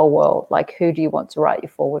in the whole world? Like, who do you want to write your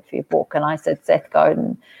forward for your book? And I said, Seth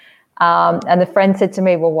Godin. And the friend said to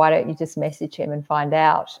me, well, why don't you just message him and find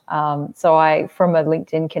out? So I, from a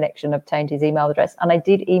LinkedIn connection, obtained his email address, and I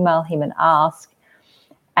did email him and ask.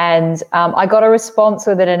 And I got a response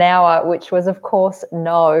within an hour, which was, of course,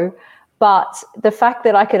 no. But the fact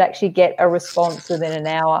that I could actually get a response within an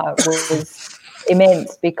hour was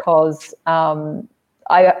immense, because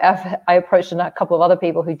I approached a couple of other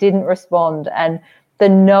people who didn't respond, and the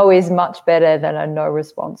no is much better than a no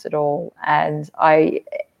response at all. And I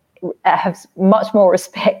have much more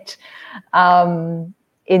respect in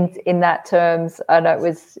that terms. And it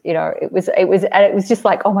was just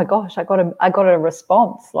like, oh my gosh, I got a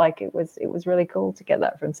response. Like it was really cool to get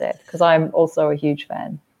that from Seth, because I'm also a huge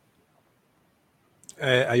fan.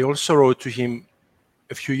 I also wrote to him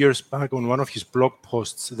a few years back on one of his blog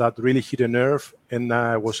posts that really hit a nerve, and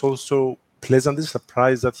I was also pleasantly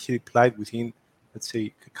surprised that he replied within, let's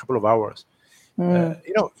say, a couple of hours.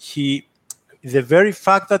 The very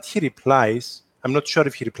fact that he replies, I'm not sure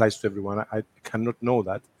if he replies to everyone, I cannot know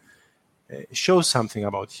that, shows something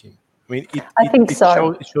about him. I mean,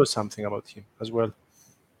 it shows something about him as well.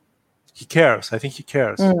 He cares. I think he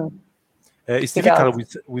cares. It's difficult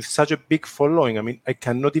with such a big following. I mean, I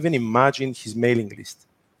cannot even imagine his mailing list.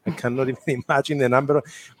 I cannot even imagine the number.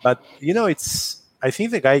 But, I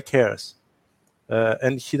think the guy cares.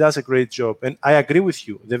 And he does a great job. And I agree with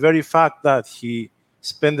you. The very fact that he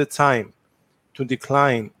spent the time to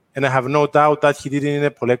decline, and I have no doubt that he did it in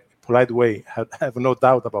a polite way. I have no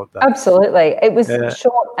doubt about that. Absolutely. It was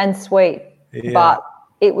short and sweet, but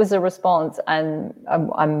it was a response, and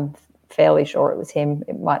I'm fairly sure it was him.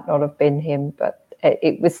 It might not have been him, but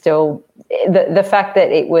it was still the fact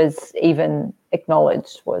that it was even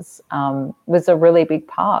acknowledged was a really big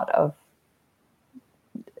part of,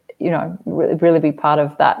 really big part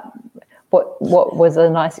of that. What was a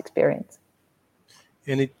nice experience.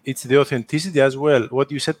 And it's the authenticity as well.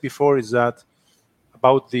 What you said before is that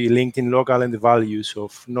about the LinkedIn local and the values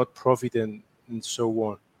of not profit and so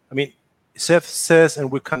on. I mean, Seth says,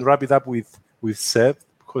 and we can wrap it up with Seth,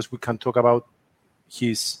 because we can talk about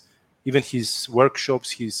his workshops,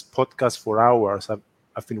 his podcast for hours.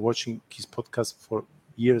 I've been watching his podcast for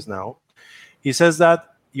years now. He says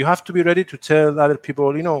that you have to be ready to tell other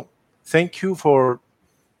people, thank you for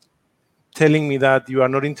telling me that you are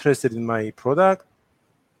not interested in my product.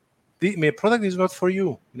 My product is not for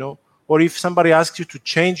you, Or if somebody asks you to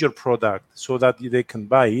change your product so that they can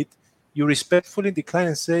buy it, you respectfully decline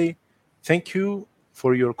and say, thank you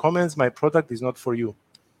for your comments. My product is not for you.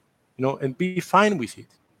 And be fine with it.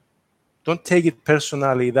 Don't take it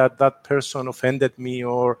personally that person offended me,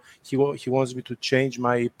 or he wants me to change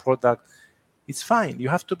my product. It's fine. You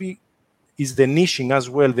have to be, is the niching as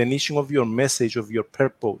well, the niching of your message, of your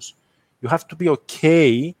purpose. You have to be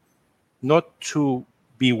okay not to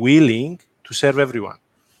be willing to serve everyone.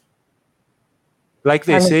 Like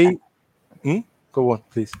they say, go on,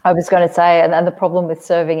 please. I was going to say, and the problem with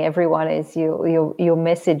serving everyone is your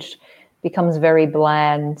message becomes very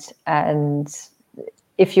bland, and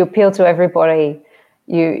if you appeal to everybody,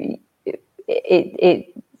 your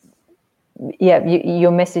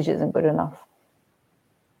message isn't good enough.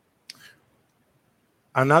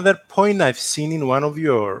 Another point I've seen in one of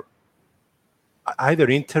your either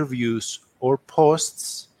interviews or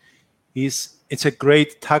posts is, it's a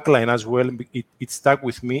great tagline as well, it stuck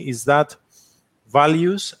with me, is that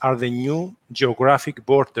values are the new geographic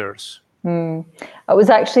borders. It was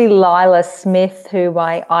actually Lila Smith who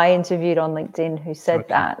I interviewed on LinkedIn who said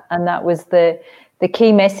that, and that was the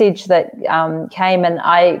key message that came, and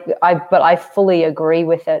I fully agree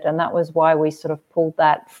with it, and that was why we sort of pulled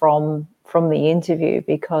that from the interview,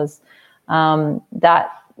 because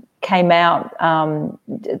that came out.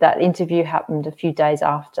 That interview happened a few days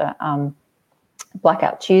after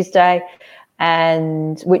Blackout Tuesday,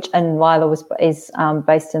 and Lila is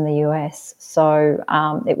based in the US, so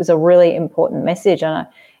it was a really important message, and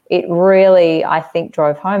it really, I think,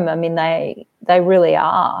 drove home. I mean, they really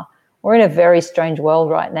are. We're in a very strange world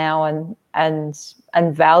right now,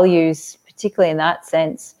 and values, particularly in that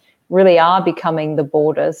sense, really are becoming the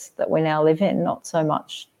borders that we now live in, not so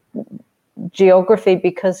much geography,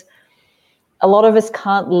 because a lot of us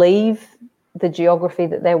can't leave the geography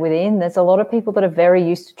that they're within. There's a lot of people that are very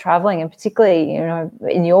used to traveling, and particularly,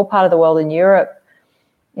 in your part of the world, in Europe,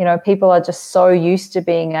 people are just so used to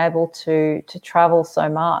being able to travel so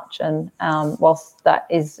much. And whilst that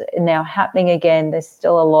is now happening again, there's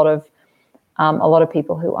still a lot of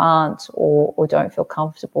people who aren't or don't feel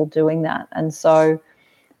comfortable doing that. And so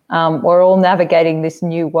we're all navigating this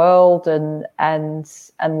new world, and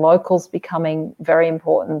locals becoming very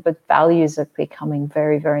important, but values are becoming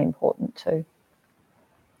very, very important too.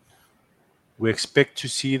 We expect to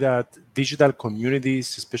see that digital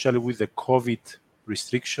communities, especially with the COVID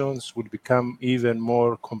restrictions, will become even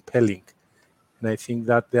more compelling. And I think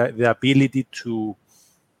that the ability to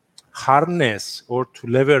harness or to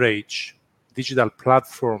leverage digital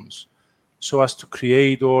platforms so as to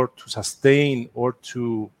create or to sustain or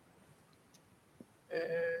to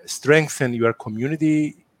strengthen your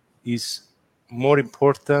community is more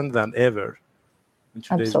important than ever in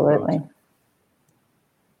today's Absolutely. world.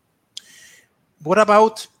 What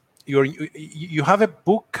about you have a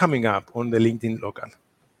book coming up on the LinkedIn Local?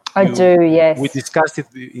 I do, yes. We discussed it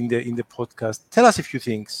in the podcast. Tell us a few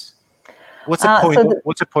things. What's the point?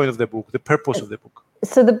 What's the point of the book? The purpose of the book?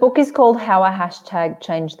 So the book is called How a Hashtag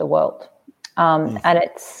Changed the World, and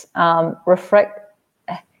it's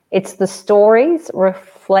it's the stories,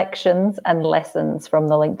 reflections, and lessons from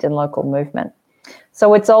the LinkedIn Local movement.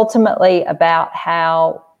 So it's ultimately about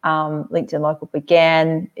how LinkedIn Local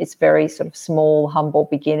began, its very sort of small, humble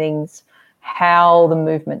beginnings, how the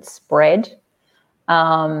movement spread,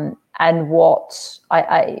 and what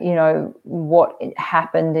what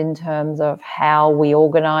happened in terms of how we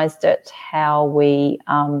organised it, how we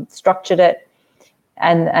structured it,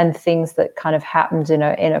 and things that kind of happened in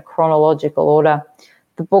a chronological order.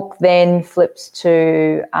 The book then flips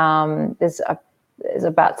to there's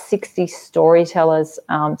about 60 storytellers,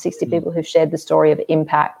 60 people who've shared the story of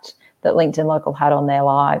impact that LinkedIn Local had on their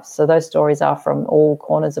lives. So those stories are from all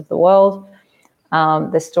corners of the world.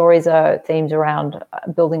 The stories are themed around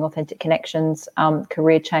building authentic connections,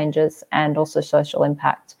 career changes, and also social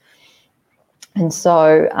impact. And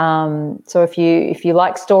so, if you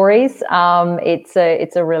like stories, it's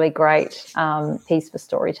a really great piece for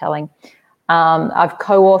storytelling. I've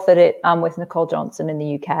co-authored it with Nicole Johnson in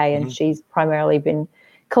the UK, and she's primarily been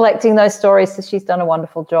collecting those stories, so she's done a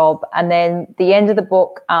wonderful job. And then the end of the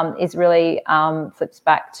book is really flips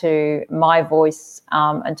back to my voice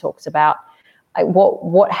and talks about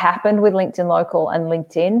what happened with LinkedIn Local and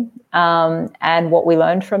LinkedIn, and what we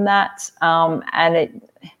learned from that. And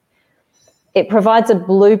it provides a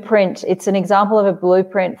blueprint. It's an example of a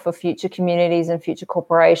blueprint for future communities and future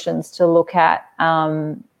corporations to look at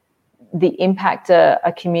the impact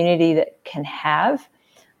a community that can have,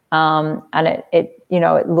 and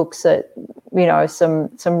it looks at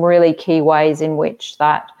some really key ways in which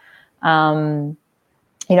that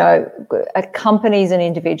companies and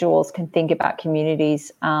individuals can think about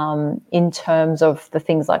communities in terms of the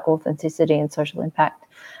things like authenticity and social impact,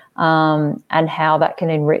 and how that can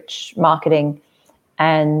enrich marketing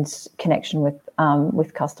and connection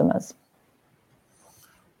with customers.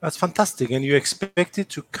 That's fantastic. And you expect it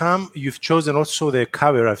to come. You've chosen also the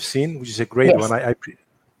cover I've seen, which is a great one.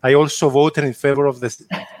 I also voted in favor of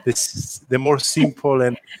the more simple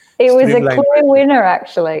and it was a clear winner,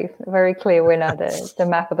 actually. A very clear winner, the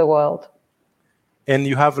map of the world. And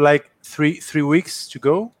you have like three weeks to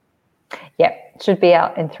go? Yeah, it should be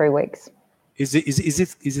out in 3 weeks. Is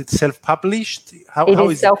it self-published? It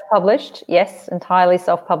is self-published, yes, entirely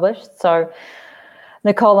self-published. So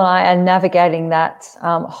Nicole and I are navigating that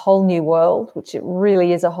whole new world, which it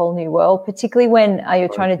really is a whole new world, particularly when you're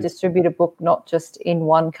trying to distribute a book not just in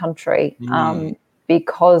one country,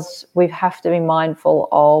 because we have to be mindful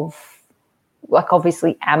of, like,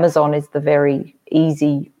 obviously Amazon is the very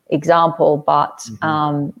easy example, but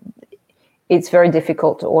it's very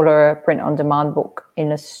difficult to order a print-on-demand book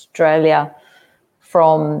in Australia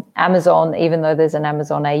from Amazon, even though there's an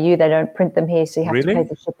Amazon AU, they don't print them here, so you have Really? to pay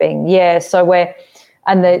the shipping. Yeah, so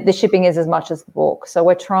the shipping is as much as the book. So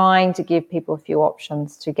we're trying to give people a few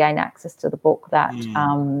options to gain access to the book that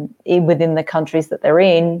within the countries that they're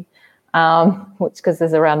in, which because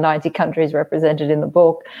there's around 90 countries represented in the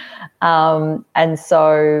book. And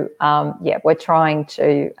so, we're trying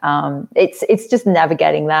to, it's just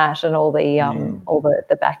navigating that and all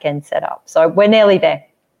the back end setup. So we're nearly there.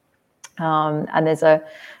 And there's a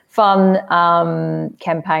fun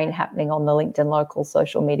campaign happening on the LinkedIn Local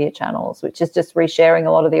social media channels, which is just resharing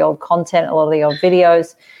a lot of the old content, a lot of the old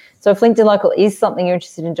videos. So if LinkedIn Local is something you're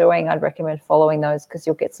interested in doing, I'd recommend following those because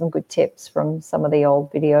you'll get some good tips from some of the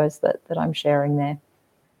old videos that I'm sharing there.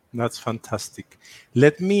 That's fantastic.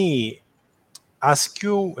 Let me ask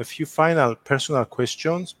you a few final personal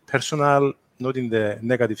questions, personal, not in the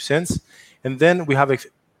negative sense. And then we have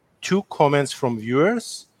 2 comments from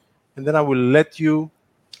viewers, and then I will let you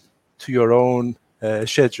to your own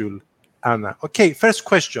schedule, Anna. Okay, first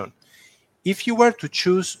question. If you were to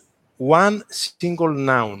choose one single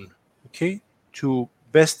noun, okay, to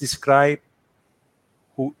best describe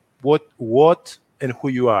what and who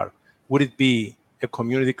you are, would it be a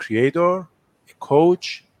community creator, a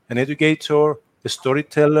coach, an educator, a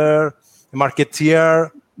storyteller, a marketeer?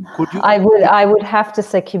 Could you? I would have to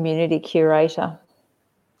say community curator.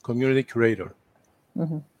 Community curator.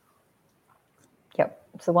 Mm-hmm. Yep,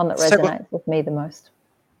 it's the one that resonates with me the most.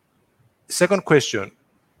 Second question.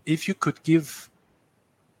 If you could give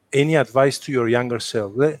any advice to your younger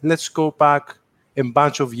self, let's go back a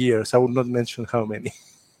bunch of years. I will not mention how many.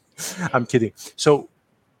 I'm kidding. So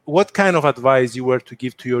what kind of advice you were to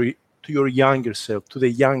give to your younger self, to the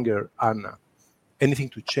younger Anna? Anything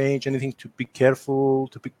to change, anything to be careful,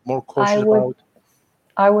 to be more cautious about?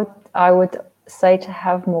 I would say to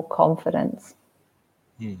have more confidence.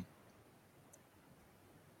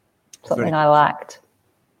 Something I lacked,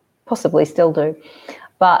 possibly still do.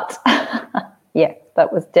 But yeah,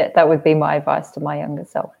 that would be my advice to my younger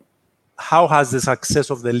self. How has the success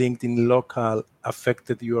of the LinkedIn Local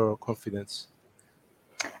affected your confidence?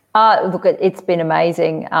 Look, it's been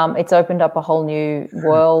amazing. It's opened up a whole new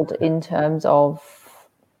world in terms of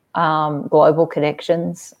global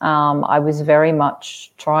connections. I was very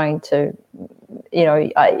much trying to,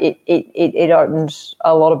 it opened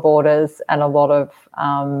a lot of borders and a lot of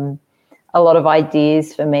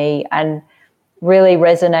ideas for me, and really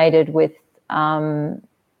resonated with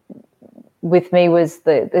me was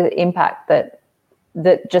the impact that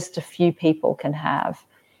just a few people can have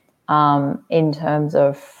in terms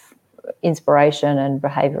of inspiration and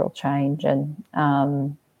behavioral change and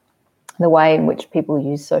the way in which people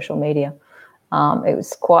use social media. It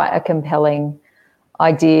was quite a compelling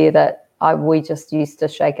idea that we just used to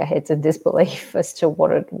shake our heads in disbelief as to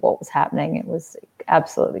what was happening. It was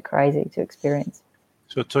absolutely crazy to experience.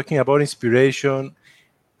 So talking about inspiration,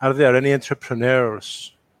 are there any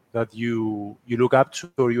entrepreneurs that you look up to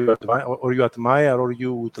or you admire, or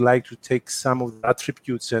you would like to take some of the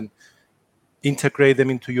attributes and integrate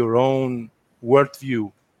them into your own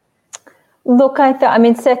worldview? Look, I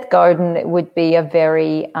mean, Seth Godin would be a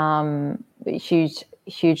very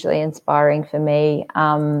hugely inspiring for me.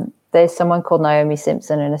 There's someone called Naomi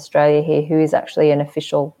Simpson in Australia here who is actually an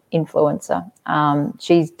official influencer.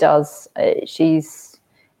 She's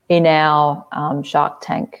in our Shark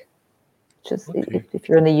Tank, which is, if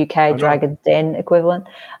you're in the UK, Dragon's Den equivalent.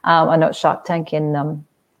 I know it's Shark Tank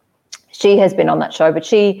she has been on that show, but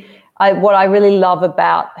what I really love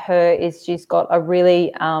about her is she's got a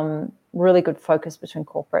really good focus between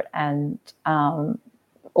corporate and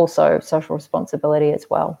also social responsibility as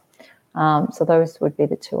well. So those would be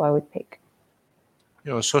the 2 I would pick.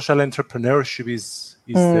 Social entrepreneurship is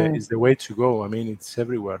the way to go. I mean, it's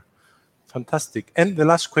everywhere. Fantastic. And the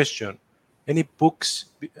last question, any books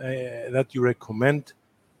that you recommend,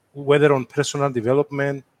 whether on personal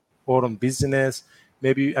development or on business?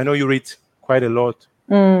 Maybe, I know you read quite a lot.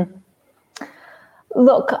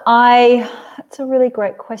 Look, it's a really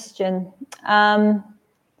great question. The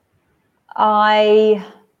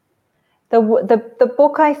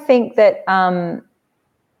book I think that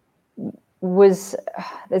there's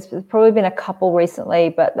probably been a couple recently,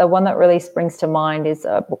 but the one that really springs to mind is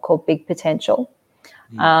a book called Big Potential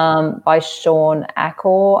by Sean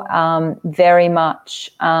Achor. Very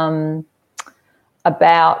much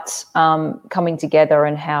about coming together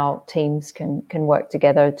and how teams can work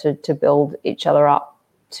together to build each other up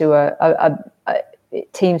to a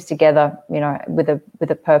teams together, with a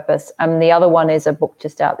purpose. The other one is a book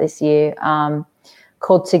just out this year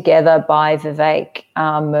called Together by Vivek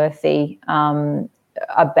Murthy,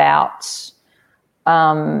 about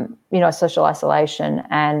social isolation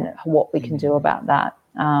and what we can do about that.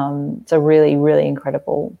 It's a really, really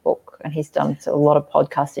incredible book, and he's done a lot of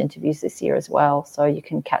podcast interviews this year as well. So you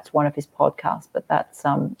can catch one of his podcasts, but that's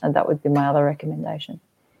and that would be my other recommendation.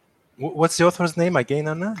 What's the author's name again,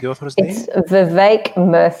 Anna? The author's name? It's Vivek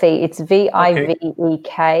Murthy. It's Vivek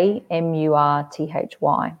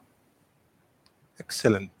Murthy.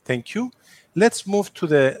 Excellent. Thank you. Let's move to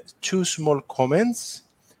the two small comments.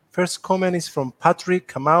 First comment is from Patrick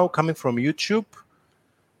Kamau, coming from YouTube.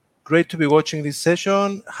 Great to be watching this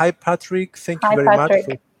session. Hi, Patrick. Thank you very much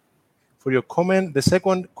for your comment. The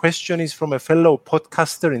second question is from a fellow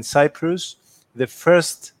podcaster in Cyprus, the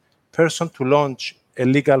first person to launch a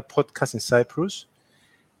legal podcast in Cyprus,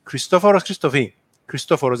 Christoforos Christofi.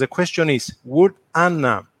 Christoforos, the question is, would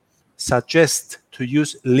Anna suggest to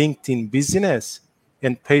use LinkedIn Business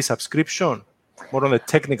and pay subscription? More on the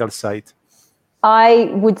technical side.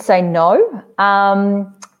 I would say no,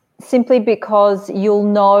 simply because you'll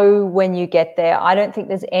know when you get there. I don't think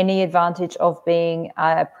there's any advantage of being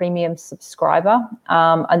a premium subscriber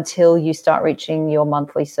until you start reaching your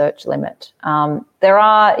monthly search limit. There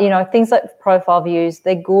are, things like profile views,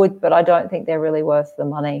 they're good, but I don't think they're really worth the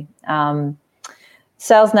money.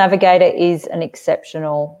 Sales Navigator is an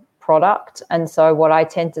exceptional product. And so what I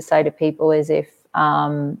tend to say to people is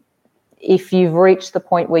if you've reached the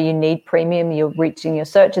point where you need premium, you're reaching your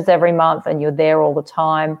searches every month and you're there all the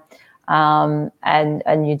time, and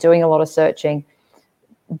you're doing a lot of searching,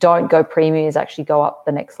 don't go premium, is actually go up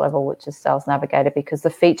the next level, which is Sales Navigator, because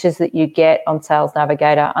the features that you get on Sales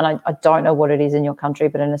Navigator, and I don't know what it is in your country,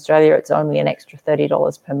 but in Australia, it's only an extra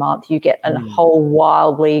 $30 per month. You get a whole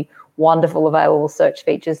wildly wonderful available search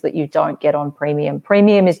features that you don't get on premium.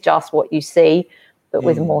 Premium is just what you see, but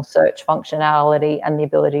with more search functionality and the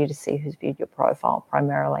ability to see who's viewed your profile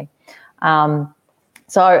primarily.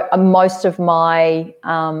 So most of my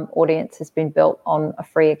audience has been built on a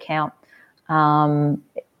free account.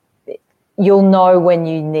 You'll know when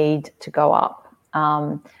you need to go up.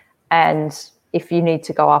 And if you need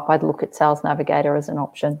to go up, I'd look at Sales Navigator as an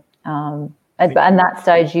option. At that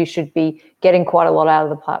stage, you should be getting quite a lot out of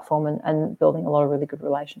the platform and building a lot of really good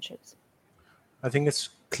relationships. I think it's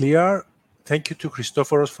clear. Thank you to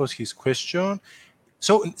Christoforos for his question.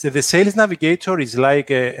 So the Sales Navigator is like,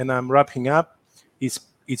 and I'm wrapping up, it's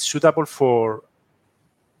suitable for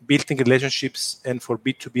building relationships and for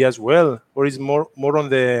B2B as well, or is more on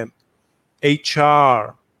the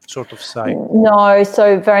HR sort of side? No,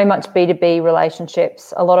 so very much B2B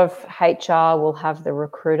relationships. A lot of HR will have the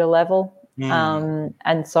recruiter level.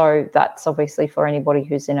 And so that's obviously for anybody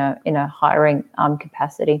who's in a hiring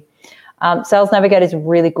capacity. Sales Navigator is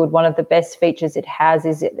really good. One of the best features it has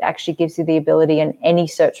is it actually gives you the ability in any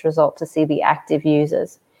search result to see the active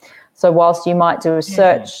users. So whilst you might do a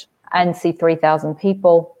search and see 3,000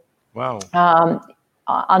 people,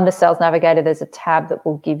 under Sales Navigator, there's a tab that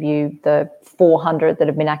will give you the 400 that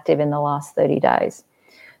have been active in the last 30 days.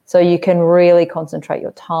 So you can really concentrate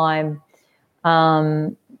your time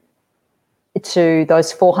to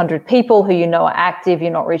those 400 people who you know are active.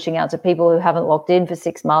 You're not reaching out to people who haven't logged in for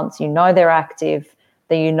 6 months. You know they're active,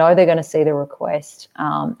 then you know they're going to see the request,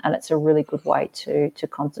 and it's a really good way to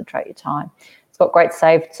concentrate your time. It's got great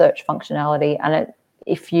saved search functionality, and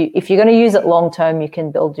if you're going to use it long term, you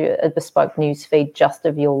can build a bespoke news feed just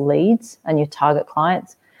of your leads and your target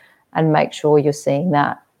clients, and make sure you're seeing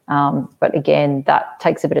that. But again, that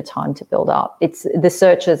takes a bit of time to build up. The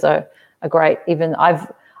searches are great. Even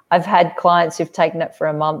I've had clients who've taken it for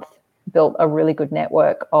a month, built a really good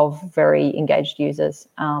network of very engaged users,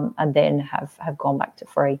 and then have gone back to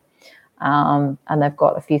free. And they've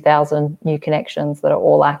got a few thousand new connections that are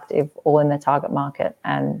all active, all in their target market.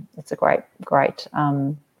 And it's a great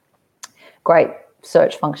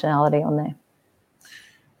search functionality on there.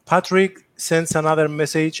 Patrick sends another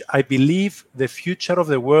message. I believe the future of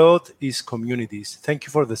the world is communities. Thank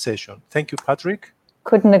you for the session. Thank you, Patrick.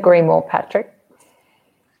 Couldn't agree more, Patrick.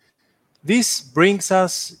 This brings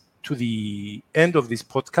us to the end of this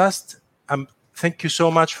podcast. Thank you so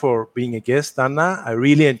much for being a guest, Anna. I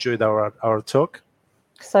really enjoyed our talk.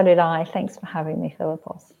 So did I. Thanks for having me,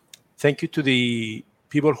 Philippos. Thank you to the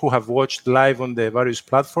people who have watched live on the various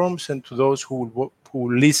platforms, and to those who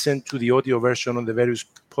listen to the audio version on the various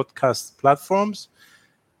podcast platforms.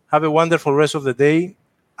 Have a wonderful rest of the day,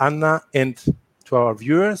 Anna, and to our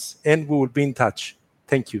viewers, and we will be in touch.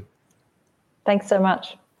 Thank you. Thanks so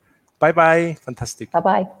much. Bye-bye. Fantastic.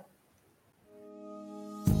 Bye-bye.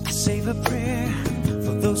 Save a prayer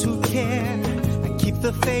for those who care. I keep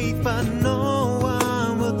the faith, but no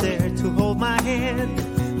one will dare to hold my hand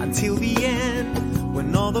until the end,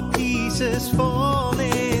 when all the pieces fall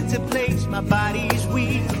into to place, my body's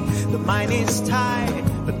weak, the mind is tired,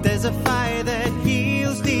 but there's a fire that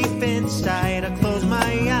heals deep inside. I close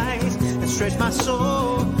my eyes and stretch my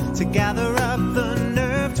soul to gather up